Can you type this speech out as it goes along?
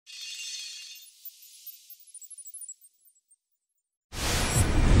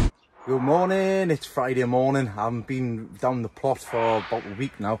Good morning, it's Friday morning. I haven't been down the plot for about a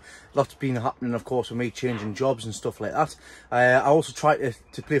week now. Lots been happening, of course, with me changing jobs and stuff like that. I also tried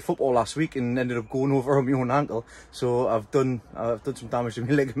to play football last week and ended up going over on my own ankle. So I've done some damage to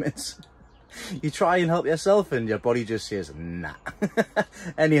my ligaments. You try and help yourself and your body just says nah.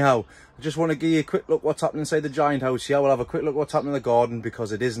 Anyhow, I just want to give you a quick look what's happening inside the giant house here. We'll have a quick look what's happening in the garden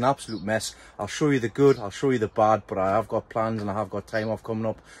because it is an absolute mess. I'll show you the good, I'll show you the bad, but I have got plans and I have got time off coming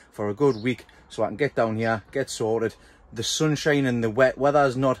up for a good week so I can get down here, get sorted. The sunshine and the wet weather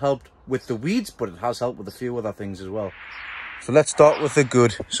has not helped with the weeds, but it has helped with a few other things as well. So let's start with the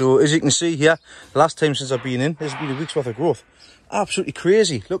good. So as you can see here, the last time since I've been in, there's been a week's worth of growth. Absolutely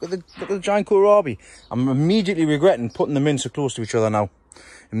crazy. Look at the giant kohlrabi. I'm immediately regretting putting them in so close to each other now.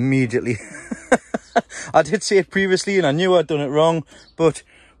 Immediately. I did say it previously and I knew I'd done it wrong, but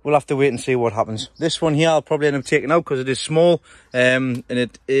we'll have to wait and see what happens. This one here I'll probably end up taking out because it is small, and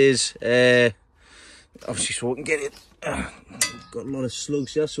it is obviously so we can get it. Got a lot of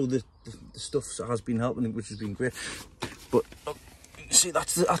slugs here, so the stuff has been helping, which has been great. But look, you can see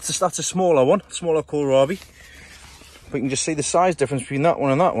that's a smaller one, smaller kohlrabi. But you can just see the size difference between that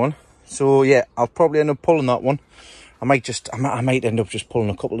one and that one. So yeah, I'll probably end up pulling that one. I might end up just pulling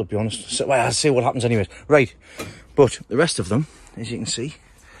a couple, to be honest. So well, I'll see what happens anyways. Right, but the rest of them, as you can see,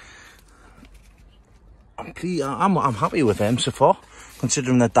 I'm happy with them so far,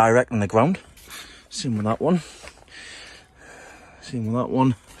 considering they're direct on the ground. Same with that one. Same with that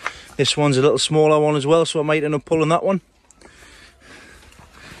one. This one's a little smaller one as well, so I might end up pulling that one.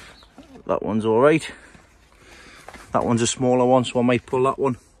 That one's all right. That one's a smaller one, so I might pull that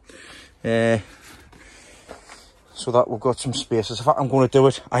one. So that we've got some spaces. In fact, I'm going to do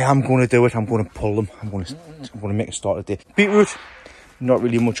it. I am going to do it. I'm going to pull them. I'm going to make a start today. Beetroot, not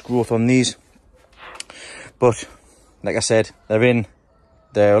really much growth on these. But, like I said,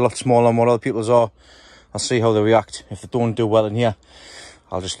 they're a lot smaller than what other people's are. I'll see how they react. If they don't do well in here,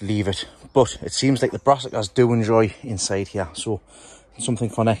 I'll just leave it. But it seems like the brassicas do enjoy inside here. So, something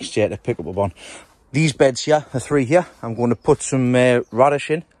for next year to pick up on. These beds here, the three here, I'm going to put some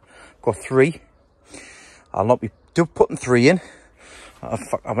radish in. Got 3. I'll not be putting 3 in.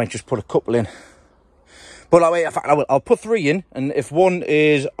 I might just put a couple in. But in fact, I will. I'll put 3 in, and if one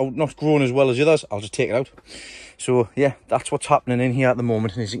is not growing as well as the others, I'll just take it out. So yeah, that's what's happening in here at the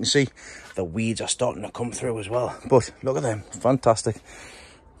moment. And as you can see, the weeds are starting to come through as well. But look at them, fantastic.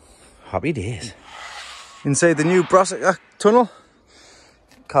 Happy days. Inside the new brassica tunnel,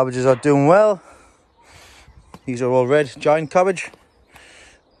 cabbages are doing well. These are all red, giant cabbage.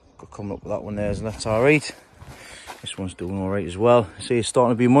 Got coming up with that one there, and that's all right. This one's doing all right as well. See, it's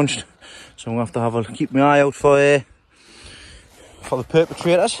starting to be munched, so I'm gonna have to keep my eye out for the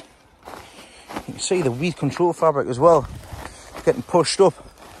perpetrators. You can see the weed control fabric as well, getting pushed up,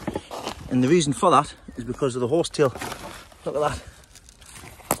 and the reason for that is because of the horsetail. Look at that.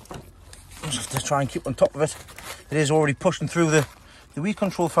 I just have to try and keep on top of it. It is already pushing through the weed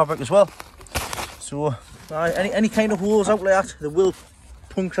control fabric as well. So any kind of holes out like that, they will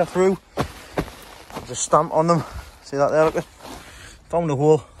puncture through. Just stamp on them. See that there? Look at, found a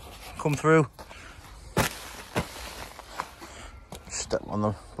hole, come through. Step on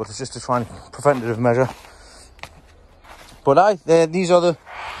them, but it's just to try and preventative measure. But these are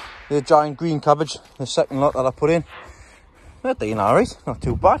the giant green cabbage, the second lot that I put in. They're doing alright, not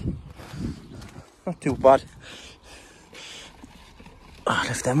too bad. Not too bad. I'll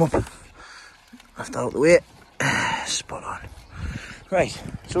lift them up. Lift that out of the way. Spot on. Right,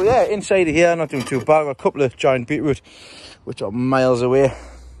 so yeah, inside of here, not doing too bad. I've got a couple of giant beetroot, which are miles away.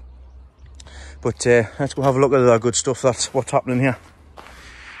 But let's go have a look at the good stuff. That's what's happening here.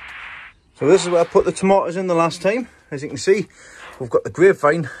 So this is where I put the tomatoes in the last time. As you can see, we've got the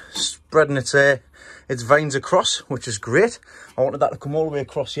grapevine spreading its vines across, which is great. I wanted that to come all the way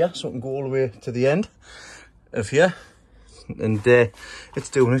across here, so it can go all the way to the end of here. And it's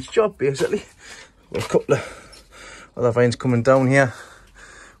doing its job, basically. Got a couple of other vines coming down here.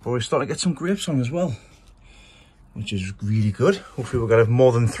 But we're starting to get some grapes on as well, which is really good. Hopefully we're going to have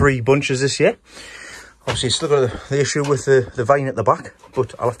more than 3 bunches this year. Obviously still got the issue with the vine at the back,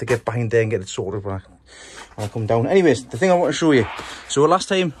 but I'll have to get behind there and get it sorted when I come down. Anyways, the thing I want to show you. So last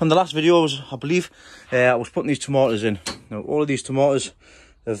time, on the last video, I believe, I was putting these tomatoes in. Now all of these tomatoes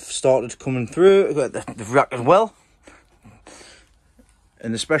have started coming through. They've reacted well.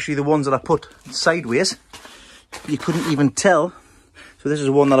 And especially the ones that I put sideways, you couldn't even tell. So this is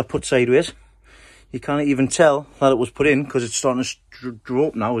the one that I put sideways. You can't even tell that it was put in because it's starting to grow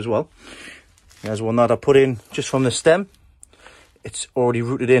up now as well. There's one that I put in just from the stem. It's already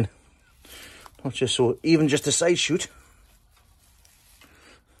rooted in. Not just so, even just a side shoot.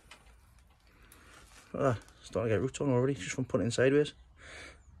 Starting to get roots on already, just from putting it in sideways.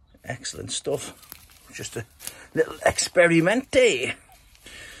 Excellent stuff. Just a little experiment, eh?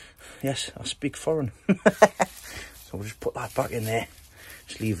 Yes, I speak foreign. So we'll just put that back in there.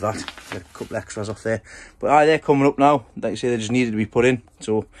 Just leave that. Get a couple extras off there. But they're coming up now. Like I say, they just needed to be put in.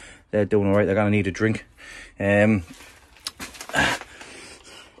 So they're doing alright. They're going to need a drink. It's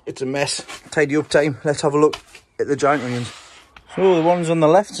a mess. Tidy up time. Let's have a look at the giant onions. So the ones on the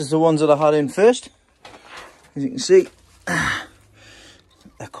left is the ones that I had in first. As you can see,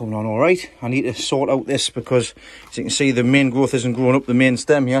 they're coming on all right. I need to sort out this because, as you can see, the main growth isn't growing up the main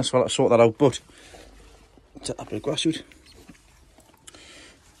stem here, so I'll have to sort that out. But take that bit of grass root.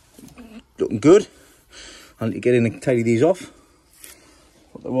 Looking good. I need to get in and tidy these off.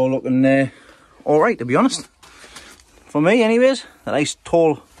 But they're all looking all right, to be honest. For me, anyways. A nice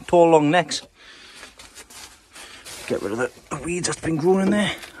tall, long necks. Get rid of the weeds that's been growing in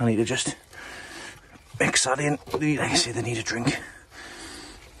there. I need to just mix that in. Like I say, they need a drink.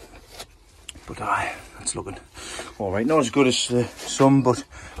 But that's looking all right. Not as good as some, but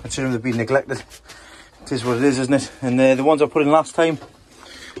considering they've been neglected, it is what it is, isn't it? And the ones I put in last time,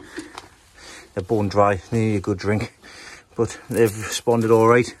 they're bone dry. They need a good drink, but they've responded all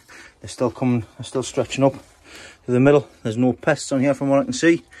right. They're still coming. They're still stretching up to the middle. There's no pests on here from what I can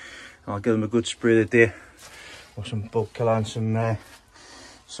see. I'll give them a good spray today, or some bug killer and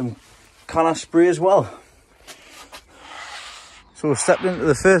some canna spray as well. So we've stepped into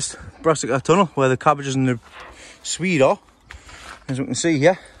the first brassica tunnel where the cabbages and the swede are. As we can see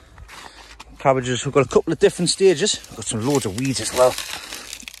here, cabbages, we've got a couple of different stages. We've got some loads of weeds as well.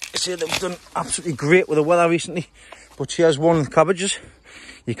 You see, they've done absolutely great with the weather recently. But here's one of the cabbages.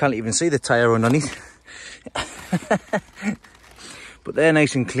 You can't even see the tyre underneath. But they're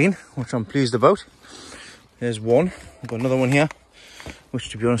nice and clean, which I'm pleased about. There's one. We've got another one here, which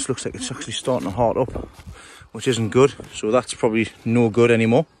to be honest looks like it's actually starting to heart up, which isn't good. So that's probably no good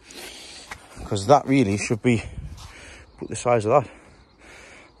anymore, because that really should be, put the size of that.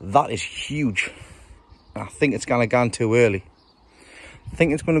 That is huge. I think it's going to go too early. I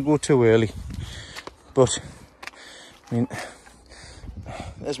think it's going to go too early. But, I mean,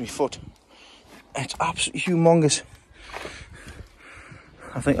 there's my foot. It's absolutely humongous.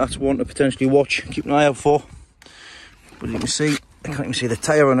 I think that's one to potentially watch, keep an eye out for. But you can see, I can't even see the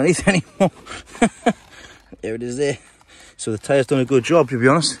tyre underneath anymore. There it is there. So the tyre's done a good job, to be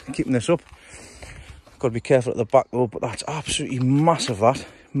honest, keeping this up. Got to be careful at the back though, but that's absolutely massive, that.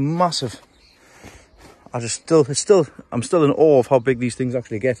 Massive. I'm still in awe of how big these things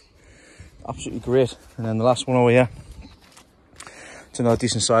actually get. Absolutely great. And then the last one over here, it's another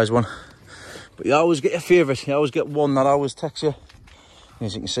decent sized one. But you always get your favourite. You always get one that always takes you. And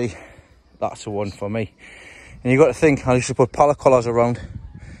as you can see, that's the one for me. And you got to think, I used to put pallet collars around.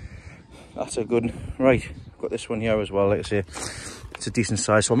 That's a good one. Right, got this one here as well. Like I say, it's a decent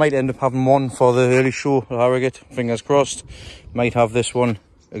size. So I might end up having one for the early show at Harrogate. Fingers crossed. Might have this one,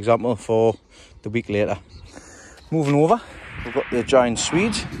 example, for the week later. Moving over, we've got the giant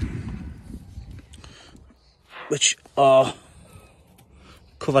Swedes, which are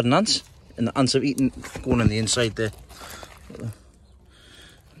covered in ants, and the ants have eaten, going on the inside there. I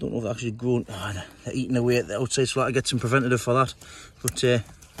don't know if they're actually grown. Oh, they're eating away at the outside, so I have to get some preventative for that. But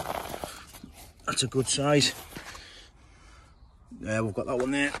that's a good size. Yeah, we've got that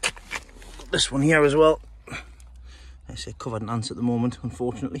one there. Got this one here as well. I say covered in ants at the moment,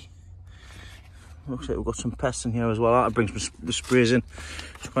 unfortunately. Looks like we've got some pests in here as well. That brings the sprays in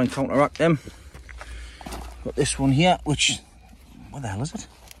to try and counteract them. Got this one here, which, what the hell is it?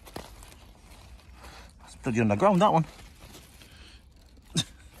 It's bloody underground, that one.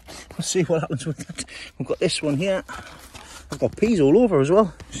 Let's see what happens with that. We've got this one here. I've got peas all over as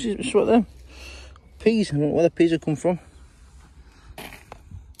well. See right there? Peas. I don't know where the peas have come from.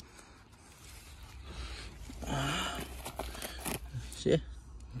 See?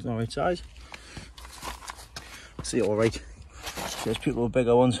 It's not the right size. See, all right. There's people with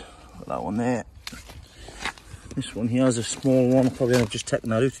bigger ones. Got that one there. This one here is a small one. I'll probably end up just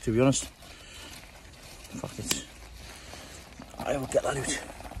taking that out, to be honest. Fuck it. I will get that out.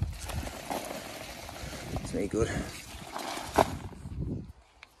 It's very good.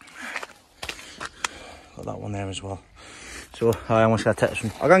 Got that one there as well. So I almost got to take this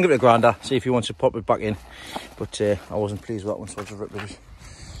one. I'm going to give it a grander, see if he wants to pop it back in. But I wasn't pleased with that one, so I just ripped it.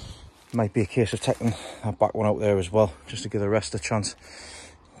 Might be a case of taking that back one out there as well, just to give the rest a chance.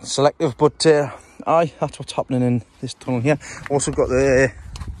 Selective, but that's what's happening in this tunnel here. Also got the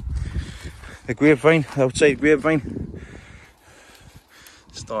grapevine, the outside grapevine,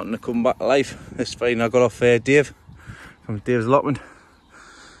 starting to come back to life. This vine I got off Dave from Dave's Allotment.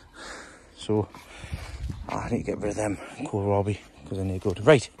 So I need to get rid of them kohlrabi because they're no good.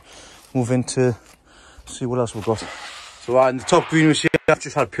 Right, move into see what else we've got. So in the top greenhouse here, I've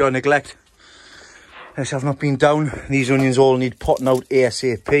just had pure neglect. Yes, I've not been down. These onions all need potting out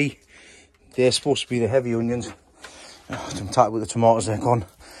ASAP. They're supposed to be the heavy onions. I'm tired with the tomatoes, they're gone.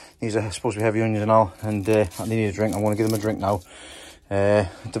 These are supposed to be heavy onions and all, and I need a drink. I want to give them a drink now. I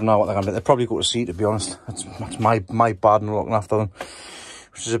don't know what they're going to be. They'll probably go to sea, to be honest. That's my bad in looking after them,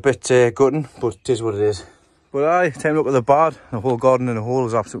 which is a bit gutting, but it is what it is. But time to look at the bad. The whole garden in a hole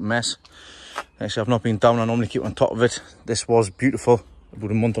is an absolute mess. Actually, I've not been down. I normally keep on top of it. This was beautiful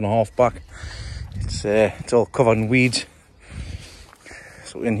about a month and a half back. It's all covered in weeds.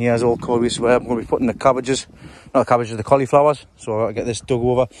 So in here is all covered with where I'm going to be putting the cabbages. Not the cabbages, the cauliflowers. So I've got to get this dug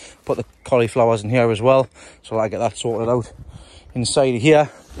over. Put the cauliflowers in here as well. So I get that sorted out. Inside of here,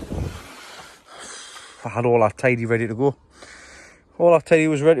 I had all that tidy ready to go. All that tidy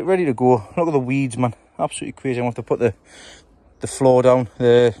was ready to go. Look at the weeds, man. Absolutely crazy. I'm going to have to put the floor down,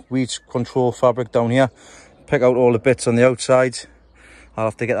 the weeds control fabric down here. Pick out all the bits on the outsides. I'll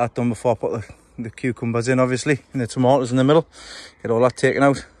have to get that done before I put the cucumbers in, obviously, and the tomatoes in the middle. Get all that taken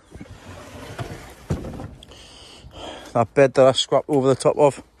out. That bed that I scrapped over the top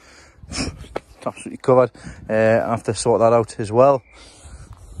of, it's absolutely covered. I have to sort that out as well.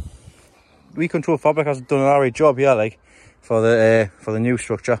 Weed control fabric has done an alright job here, like for the new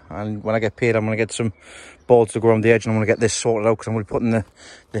structure. And when I get paid, I'm going to get some boards to go around the edge, and I'm going to get this sorted out because I'm going to be putting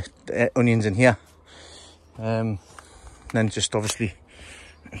the onions in here. Then just obviously,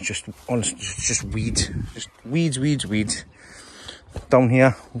 just weeds, just weeds. Down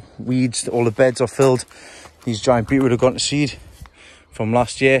here, weeds. All the beds are filled. These giant beetroot have gone to seed from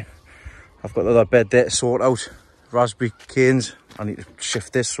last year. I've got the other bed there to sort out. Raspberry canes. I need to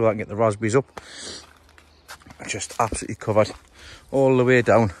shift this so I can get the raspberries up. Just absolutely covered all the way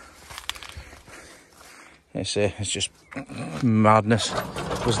down. It's just madness.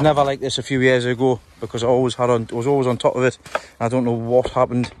 It was never like this a few years ago because I was always on top of it. I don't know what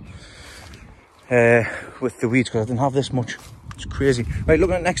happened with the weeds because I didn't have this much. It's crazy. Right,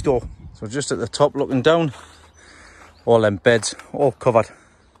 looking at next door. So just at the top, looking down, all them beds, all covered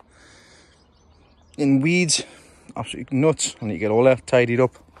in weeds. Absolutely nuts. I need to get all that tidied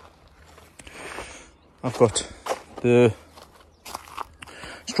up. I've got the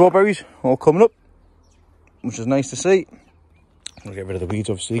strawberries all coming up, which is nice to see. I'm going to get rid of the weeds,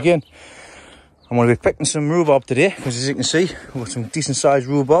 obviously, again. I'm going to be picking some rhubarb today, because as you can see, we've got some decent sized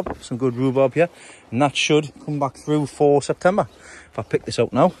rhubarb, some good rhubarb here, and that should come back through for September if I pick this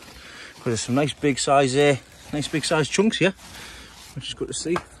out now, because there's some nice big size chunks here, which is good to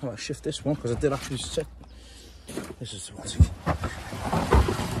see. I'll shift this one because I did actually set. This is the one.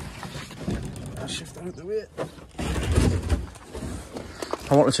 I'll shift that out the way.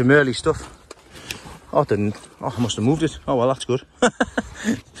 I wanted some early stuff. Oh, I didn't. Oh, I must have moved it. Oh, well, that's good.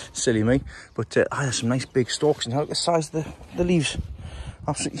 Silly me. But there's some nice big stalks, and look at the size of the leaves.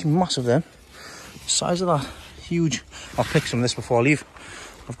 Absolutely massive, them. The size of that. Huge. I'll pick some of this before I leave.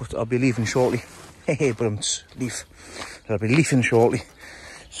 I'll be leaving shortly. Hey, but I'm leaf. I'll be leafing shortly.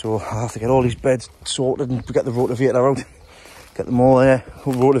 So I'll have to get all these beds sorted and get the rotavator out. Get them all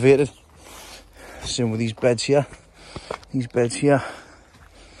rotavated. Same with these beds here. These beds here.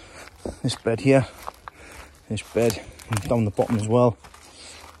 This bed here. This bed. And down the bottom as well.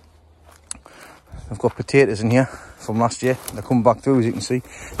 I've got potatoes in here from last year. They're coming back through, as you can see.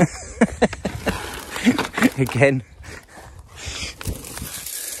 Again.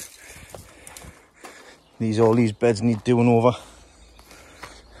 All these beds need doing over.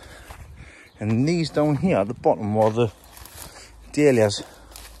 And these down here at the bottom are the dahlias,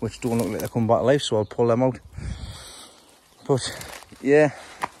 which don't look like they're coming back to life, so I'll pull them out. But yeah,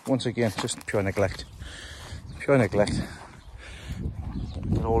 once again, just pure neglect. Pure neglect.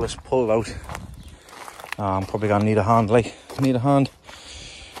 Get all this pulled out. I'm probably gonna need a hand,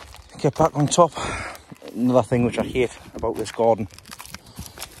 get back on top. Another thing which I hate about this garden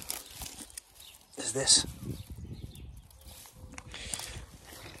is this.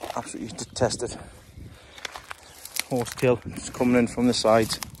 Absolutely detest it. Horsetail, it's coming in from the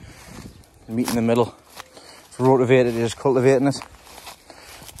sides, meat in the middle. It's rotavated, it's cultivating it.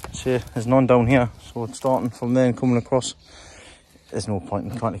 See, there's none down here, so it's starting from there and coming across. There's no point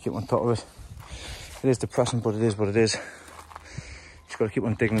in trying to keep on top of it. It is depressing, but it is what it is. Just got to keep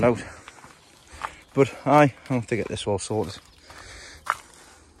on digging it out. But I'll have to get this all sorted.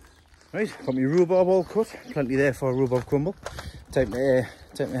 Right, got my rhubarb all cut. Plenty there for a rhubarb crumble. Take my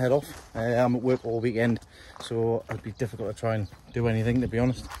head off. I'm at work all weekend, so it'd be difficult to try and do anything, to be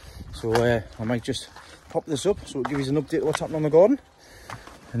honest. So I might just pop this up so it gives you an update of what's happening on the garden.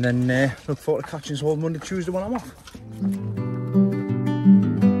 And then look forward to catching us all Monday, Tuesday when I'm off.